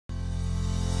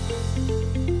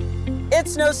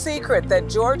It's no secret that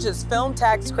Georgia's film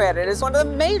tax credit is one of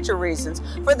the major reasons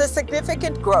for the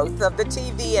significant growth of the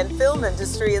TV and film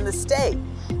industry in the state.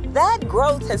 That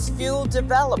growth has fueled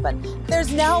development.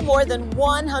 There's now more than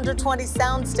 120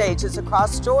 sound stages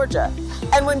across Georgia.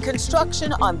 And when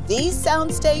construction on these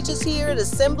sound stages here at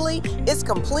Assembly is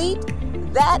complete,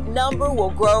 that number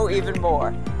will grow even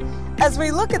more. As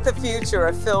we look at the future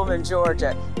of film in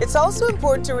Georgia, it's also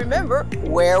important to remember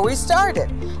where we started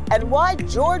and why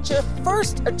Georgia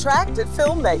first attracted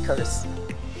filmmakers.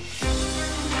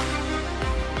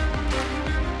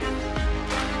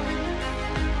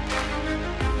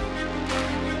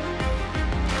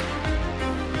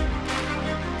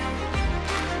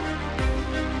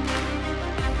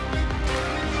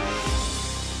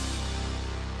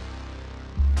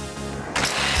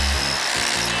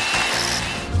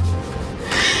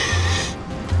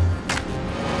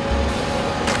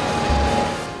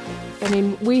 I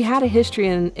mean, we had a history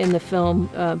in the film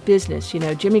business. You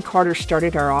know, Jimmy Carter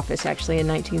started our office actually in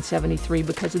 1973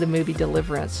 because of the movie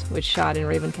Deliverance, which shot in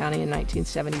Raven County in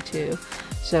 1972.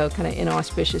 So kind of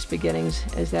inauspicious beginnings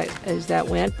as that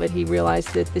went, but he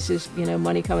realized that this is, you know,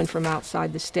 money coming from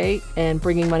outside the state and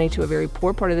bringing money to a very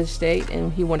poor part of the state,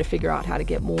 and he wanted to figure out how to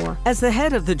get more. As the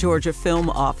head of the Georgia Film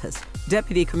Office,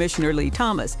 Deputy Commissioner Lee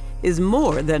Thomas is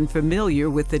more than familiar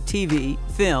with the TV,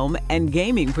 film, and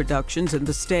gaming productions in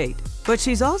the state. But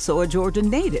she's also a Georgia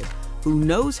native who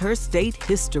knows her state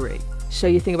history. So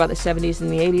you think about the 70s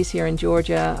and the 80s here in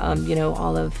Georgia, you know,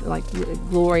 all of like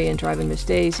Glory and Driving Miss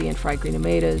Daisy and Fried Green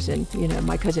Tomatoes and, you know,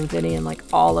 My Cousin Vinny and like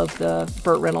all of the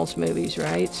Burt Reynolds movies,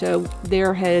 right? So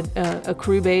there had a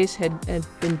crew base had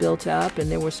been built up and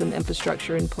there was some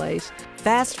infrastructure in place.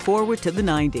 Fast forward to the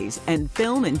 90s and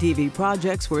film and TV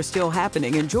projects were still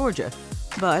happening in Georgia,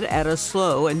 but at a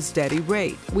slow and steady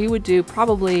rate. We would do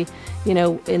probably, you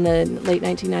know, in the late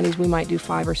 1990s, we might do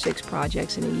 5 or 6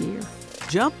 projects in a year.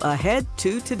 Jump ahead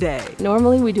to today.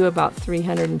 Normally we do about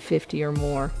 350 or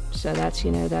more. So that's,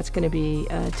 you know, that's going to be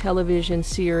a television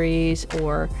series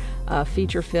or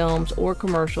feature films or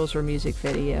commercials or music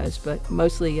videos, but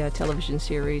mostly television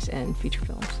series and feature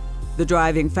films. The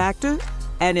driving factor?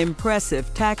 An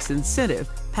impressive tax incentive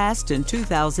passed in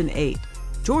 2008.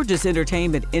 Georgia's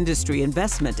Entertainment Industry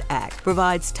Investment Act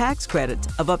provides tax credits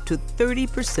of up to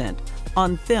 30%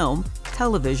 on film,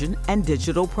 television, and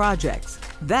digital projects.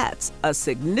 That's a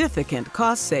significant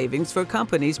cost savings for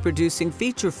companies producing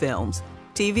feature films,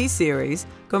 TV series,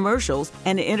 commercials,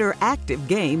 and interactive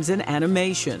games and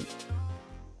animation.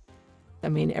 I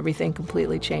mean, everything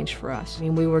completely changed for us. I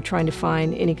mean, we were trying to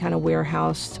find any kind of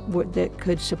warehouse that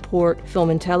could support film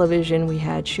and television. We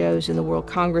had shows in the World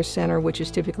Congress Center, which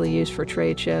is typically used for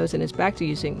trade shows and is back to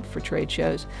using for trade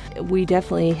shows. We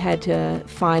definitely had to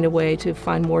find a way to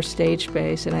find more stage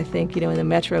space, and I think, you know, in the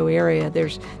metro area,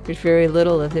 there's very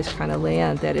little of this kind of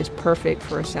land that is perfect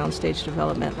for a soundstage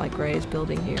development like Gray is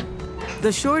building here.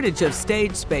 The shortage of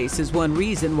stage space is one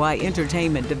reason why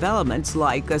entertainment developments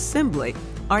like Assembly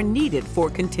are needed for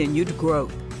continued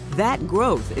growth. That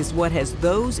growth is what has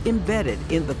those embedded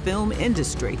in the film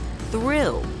industry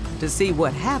thrilled to see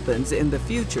what happens in the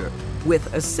future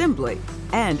with Assembly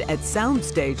and at sound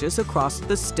stages across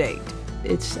the state.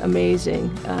 It's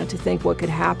amazing to think what could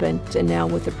happen, and now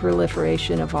with the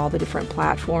proliferation of all the different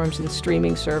platforms and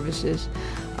streaming services,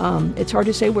 it's hard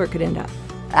to say where it could end up.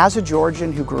 As a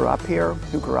Georgian who grew up here,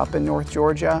 who grew up in North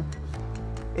Georgia,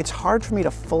 it's hard for me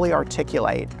to fully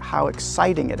articulate how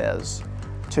exciting it is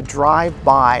to drive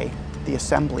by the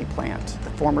Assembly plant, the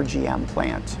former GM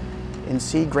plant, and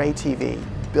see Gray TV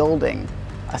building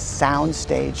a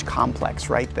soundstage complex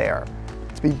right there,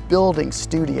 to be building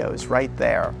studios right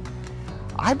there.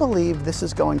 I believe this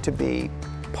is going to be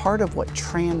part of what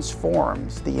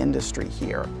transforms the industry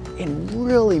here and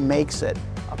really makes it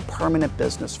a permanent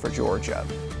business for Georgia.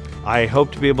 I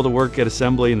hope to be able to work at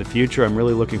Assembly in the future. I'm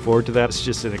really looking forward to that. It's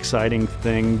just an exciting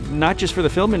thing, not just for the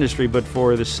film industry, but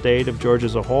for the state of Georgia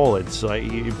as a whole.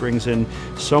 It brings in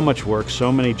so much work,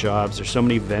 so many jobs, there's so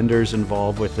many vendors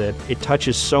involved with it. It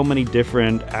touches so many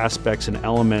different aspects and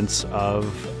elements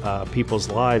of people's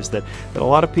lives that a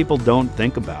lot of people don't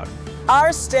think about.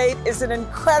 Our state is an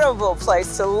incredible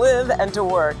place to live and to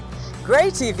work.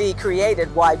 Gray TV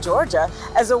created Why Georgia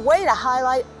as a way to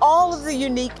highlight all of the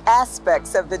unique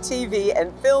aspects of the TV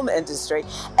and film industry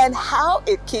and how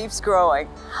it keeps growing.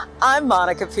 I'm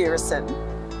Monica Pearson.